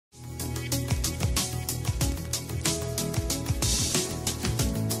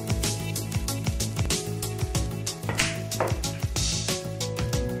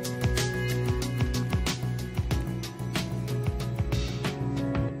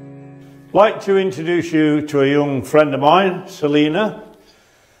like to introduce you to a young friend of mine, Selena.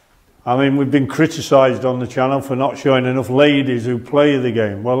 I mean, we've been criticised on the channel for not showing enough ladies who play the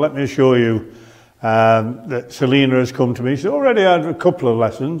game. Well, let me assure you that Selena has come to me. She's already had a couple of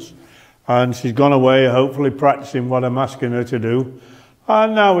lessons and she's gone away, hopefully practicing what I'm asking her to do.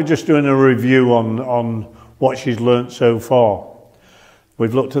 And now we're just doing a review on what she's learnt so far.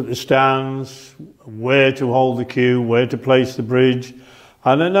 We've looked at the stands, where to hold the cue, where to place the bridge.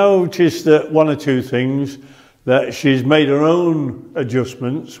 And I noticed that one or two things, that she's made her own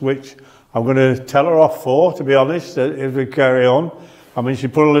adjustments, which I'm going to tell her off for, to be honest, if we carry on. I mean, she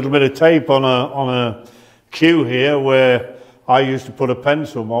put a little bit of tape on a cue here where I used to put a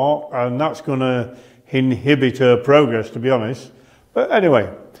pencil mark, and that's going to inhibit her progress, to be honest. But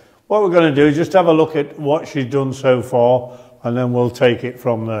anyway, what we're going to do is just have a look at what she's done so far, and then we'll take it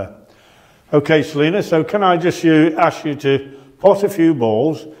from there. Okay, Selena, so can I just ask you to pot a few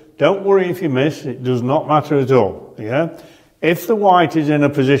balls? Don't worry if you miss, it does not matter at all, yeah? If the white is in a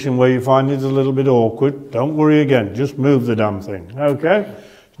position where you find it a little bit awkward, don't worry again, just move the damn thing, okay?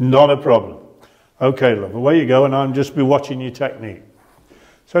 Not a problem. Okay, love, away you go, and I'll just be watching your technique.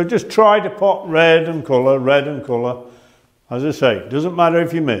 So just try to pot red and colour. As I say, it doesn't matter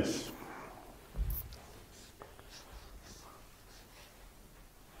if you miss.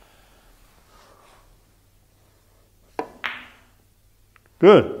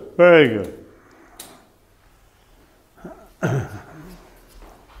 Good. Very good.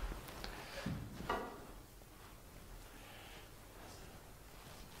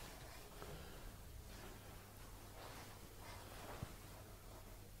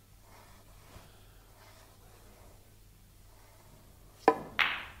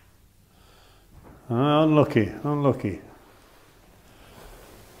 Unlucky, unlucky.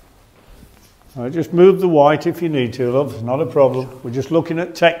 Just move the white if you need to, love. It's not a problem. We're just looking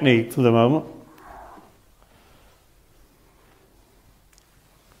at technique for the moment.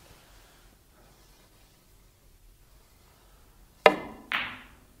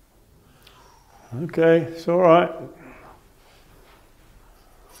 Okay, it's all right.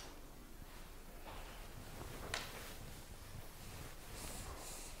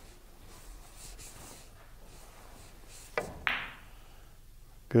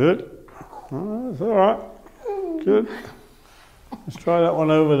 Good. Oh, that's all right. Good. Let's try that one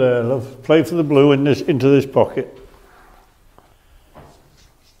over there, love. Play for the blue into this pocket.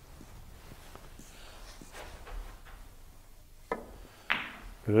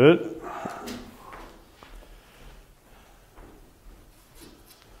 Good.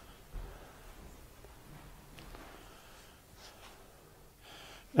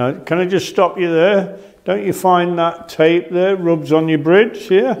 Now, can I just stop you there? Don't you find that tape there rubs on your bridge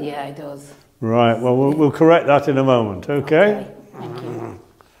here? Yeah, it does. Right, well, we'll correct that in a moment, okay? Thank you.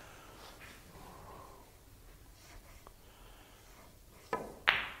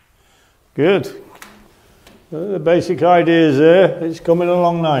 Good. The basic idea is there. It's coming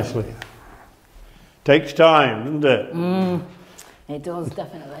along nicely. Takes time, doesn't it? It does,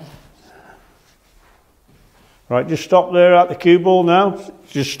 definitely. Right, just stop there at the cue ball now.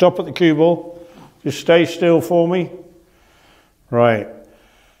 Just stop at the cue ball. Just stay still for me. Right.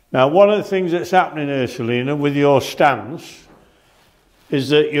 Now, one of the things that's happening here, Selena, with your stance, is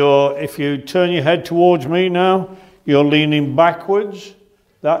that if you turn your head towards me now, you're leaning backwards.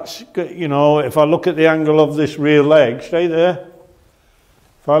 That's, you know, if I look at the angle of this rear leg, stay there.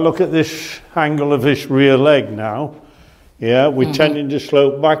 If I look at this angle of this rear leg now, yeah, we're tending to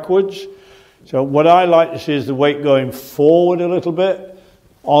slope backwards. So what I like to see is the weight going forward a little bit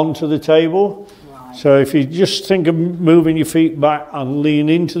onto the table. Right. So if you just think of moving your feet back and lean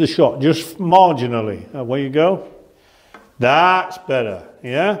into the shot, just marginally, away you go. That's better,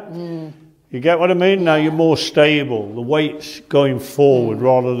 yeah? You get what I mean? Now you're more stable. The weight's going forward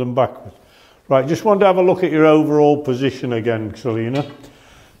rather than backwards. Right, just want to have a look at your overall position again, Selena.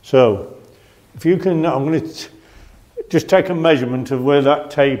 So, if you can, I'm going to just take a measurement of where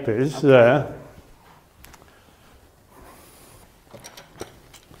that tape is, there.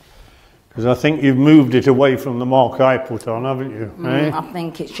 Because I think you've moved it away from the mark I put on, haven't you? Eh? I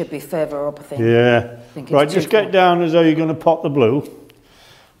think it should be further up, I think. Yeah. Right, just get down as though you're going to pot the blue.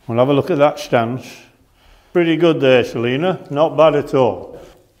 We'll have a look at that stance. Pretty good there, Selena. Not bad at all.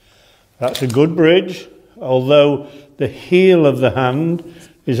 That's a good bridge, although the heel of the hand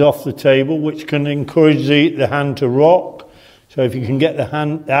is off the table, which can encourage the hand to rock. So if you can get the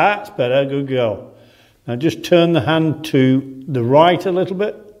hand, that's better, good girl. Now just turn the hand to the right a little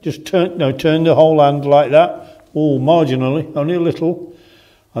bit. Just turn the whole hand like that. Oh, marginally, only a little.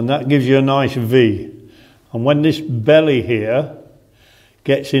 And that gives you a nice V. And when this belly here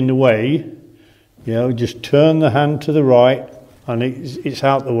gets in the way, you know, just turn the hand to the right and it's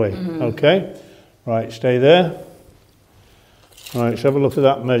out the way, okay? Right, stay there. Right, let's have a look at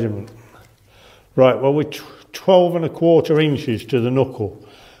that measurement. Right, well, we're 12 1/4 inches to the knuckle,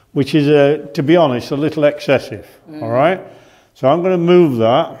 which is, to be honest, a little excessive, all right? So I'm going to move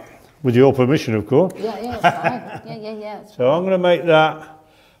that, with your permission, of course. Yeah, it's fine. Yeah. So I'm going to make that,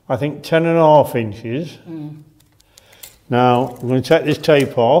 I think, 10 1/2 inches. Now, I'm going to take this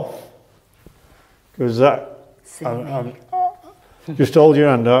tape off, because that, just hold your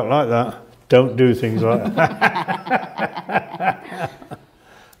hand out like that. Don't do things like that.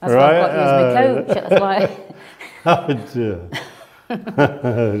 That's why I've got you as my coach, that's why.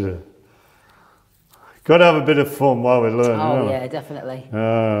 Got to have a bit of fun while we're learning. Oh yeah, definitely.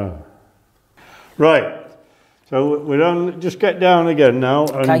 Right, so we're on, just get down again now,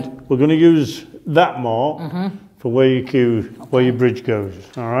 Okay. and we're going to use that mark for where your cue, where your bridge goes,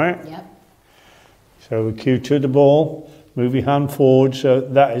 all right? Yep. So we cue to the ball, move your hand forward, so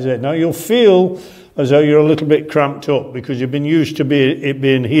that is it. Now you'll feel as though you're a little bit cramped up because you've been used to it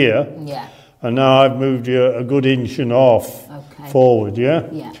being here. Yeah. And now I've moved you a good 1.5 inches forward, yeah?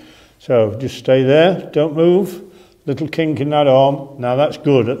 Yeah. So just stay there, don't move. Little kink in that arm. Now that's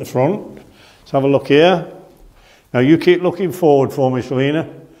good at the front. Let's have a look here. Now you keep looking forward for me, Selena.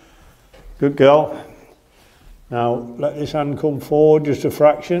 Good girl. Now let this hand come forward just a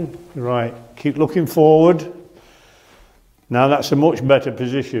fraction. Right, keep looking forward. Now that's a much better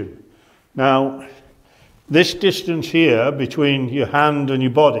position. Now this distance here between your hand and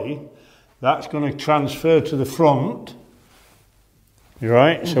your body, that's going to transfer to the front.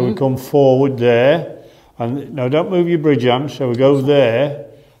 Right, so we come forward there. And now don't move your bridge arm, so we go there.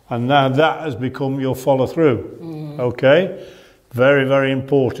 And now that has become your follow through. Okay, very, very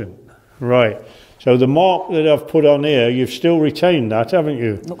important. Right, so the mark that I've put on here, you've still retained that, haven't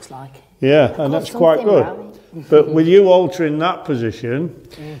you? Looks like. Yeah, and that's quite good. But with you altering that position,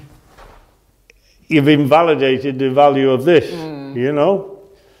 you've invalidated the value of this, you know?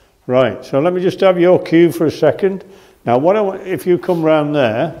 Right, so let me just have your cue for a second. Now, what I want, if you come round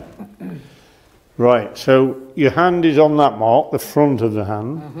there, right, so your hand is on that mark, the front of the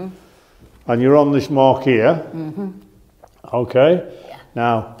hand, and you're on this mark here, okay? Yeah.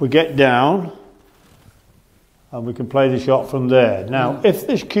 Now, we get down, and we can play the shot from there. Now, if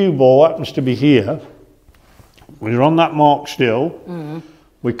this cue ball happens to be here, we're on that mark still,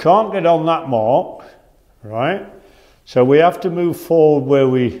 we can't get on that mark, right? So we have to move forward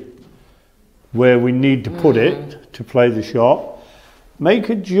where we need to put it to play the shot. Make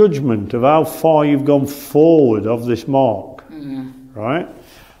a judgment of how far you've gone forward of this mark, right?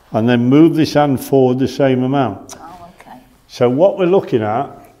 And then move this hand forward the same amount. Oh, okay. So what we're looking at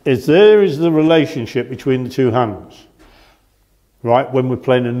is there is the relationship between the two hands, right? When we're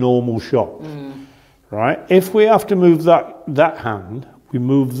playing a normal shot, right? If we have to move that hand, we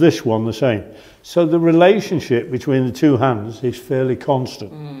move this one the same. So the relationship between the two hands is fairly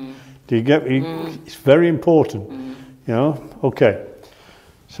constant. Do you get me? It's very important, you know? Okay.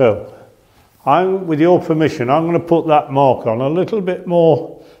 So, with your permission, I'm going to put that mark on a little bit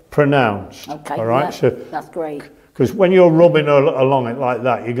more pronounced. Okay. All right. Yeah, so that's great. Because when you're rubbing along it like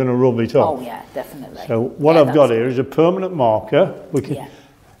that, you're going to rub it off. Oh yeah, definitely. So what I've got here is a permanent marker. We can,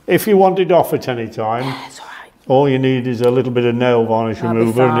 if you want it off at any time, that's all right. All you need is a little bit of nail varnish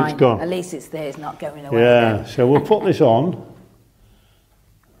remover and it's gone. At least it's there. It's not going away. Yeah. So we'll put this on.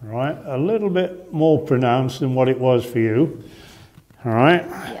 Right, a little bit more pronounced than what it was for you. All right.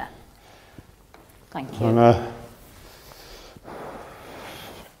 Yeah. Thank you. And,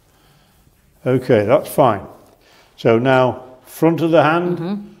 okay, that's fine. So now, front of the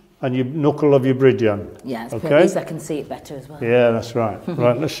hand and your knuckle of your bridge hand. Yeah, okay. At least I can see it better as well. Yeah, that's right.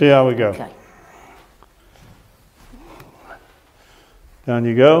 Right, let's see how we go. Okay. Down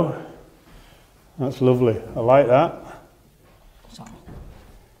you go. That's lovely. I like that. Sorry.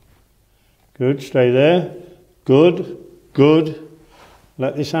 Good, stay there. Good, good.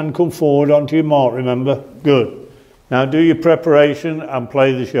 Let this hand come forward onto your mark, remember? Good. Now do your preparation and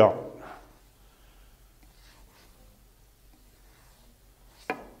play the shot.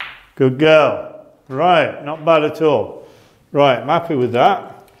 Good girl. Right, not bad at all. Right, I'm happy with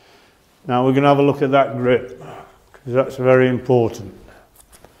that. Now we're going to have a look at that grip, because that's very important.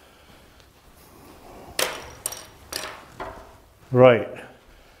 Right.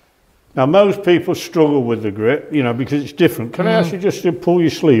 Now most people struggle with the grip, you know, because it's different. Can I ask you just to pull your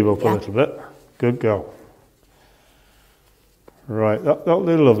sleeve up a little bit? Good girl. Right, that'll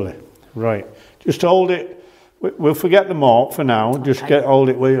do lovely. Right, just hold it. We'll forget the mark for now. Just hold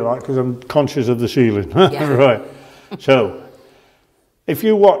it where you like, because I'm conscious of the ceiling. Right. So, if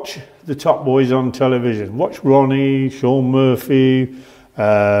you watch the top boys on television, watch Ronnie, Sean Murphy,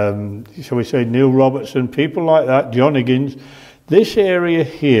 shall we say Neil Robertson, people like that, John Higgins, this area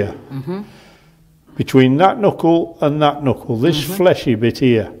here, between that knuckle and that knuckle, this fleshy bit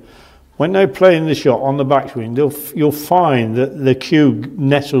here, when they're playing the shot on the backswing, you'll find that the cue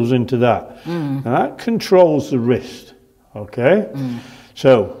nestles into that. And that controls the wrist, okay?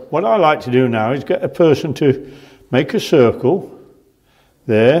 So what I like to do now is get a person to make a circle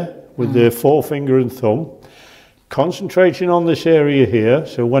there with their forefinger and thumb, concentrating on this area here,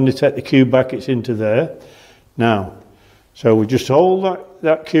 so when they take the cue back, it's into there. Now, so we just hold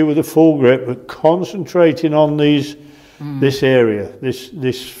that cue with a full grip, but concentrating on these, this area,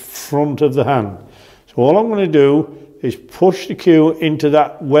 this front of the hand. So all I'm going to do is push the cue into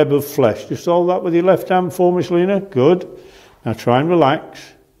that web of flesh. Just hold that with your left hand for me, Selena. Good. Now try and relax.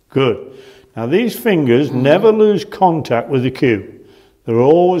 Good. Now these fingers never lose contact with the cue. They're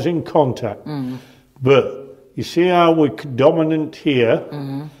always in contact. But you see how we're dominant here?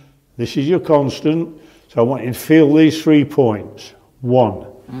 This is your constant. So I want you to feel these 3 points. 1,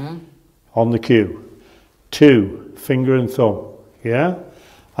 on the cue. 2, finger and thumb. Yeah?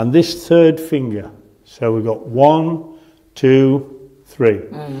 And this third finger. So we've got 1, 2, 3.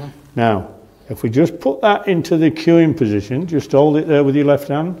 Now, if we just put that into the cueing position, just hold it there with your left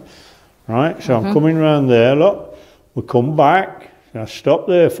hand. Right? So I'm coming around there, look. We'll come back. Now stop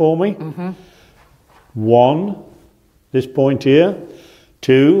there for me. 1, this point here.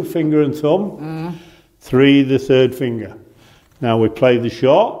 2, finger and thumb. 3, the third finger. Now we play the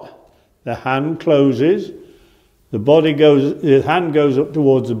shot. The hand closes. The hand goes up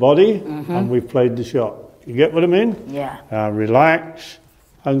towards the body, and we've played the shot. You get what I mean? Yeah. Now relax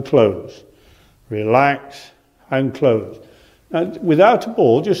and close. Relax and close. Now, without a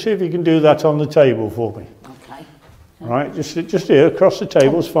ball, just see if you can do that on the table for me. Okay. All right, just here, across the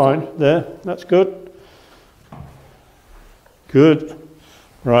table's fine. There, that's good. Good.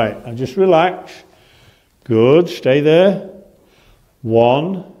 Right, and just relax. Good, stay there.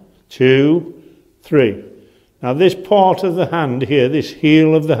 1, 2, 3. Now this part of the hand here, this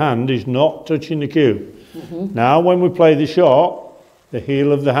heel of the hand is not touching the cue. Now when we play the shot, the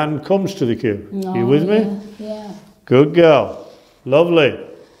heel of the hand comes to the cue. You with me? Yeah. Good girl. Lovely.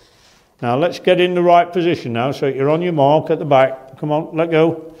 Now let's get in the right position now. So you're on your mark at the back. Come on, let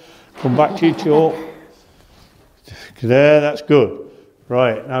go. Come back to your chalk. There, that's good.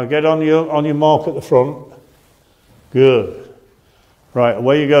 Right, now get on your mark at the front. Good. Right,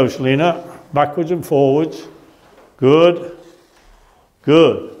 away you go, Selena. Backwards and forwards. Good.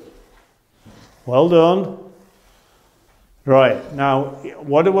 Good. Well done. Right, now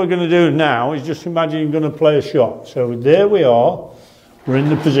what we're going to do now is just imagine you're going to play a shot. So there we are. We're in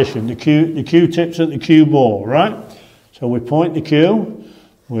the position. The cue tips at the cue ball, right? So we point the cue.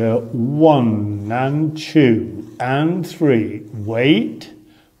 We're 1 and 2 and 3. Wait.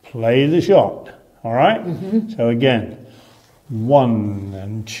 Play the shot. All right? So again, 1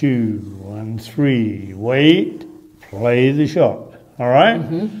 and 2 and 3. Wait. Play the shot. All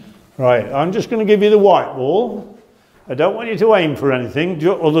right? Right, I'm just going to give you the white ball. I don't want you to aim for anything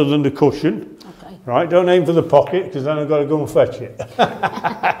other than the cushion. Okay. Right, don't aim for the pocket because then I've got to go and fetch it.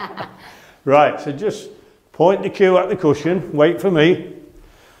 Right, so just point the cue at the cushion. Wait for me.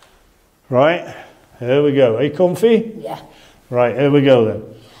 Right, here we go. Are you comfy? Yeah. Right, here we go then.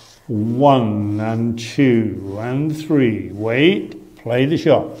 1 and 2 and 3. Wait, play the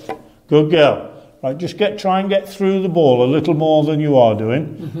shot. Good girl. Right, just try and get through the ball a little more than you are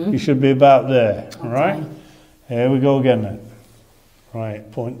doing. You should be about there. All right. Here we go again then. Right,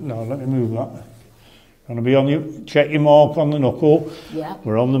 point. No, let me move that. Going to be on you. Check your mark on the knuckle. Yeah.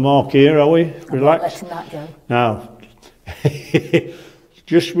 We're on the mark here, are we? Relax. I'm not letting that go. Now,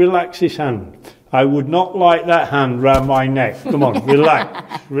 just relax this hand. I would not like that hand round my neck. Come on,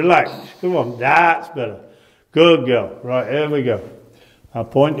 relax, relax. Come on, that's better. Good girl. Right, here we go. I'll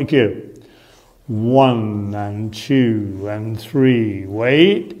point the cue. 1 and 2 and 3.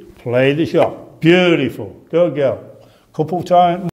 Wait, play the shot. Beautiful. Good girl. Couple times.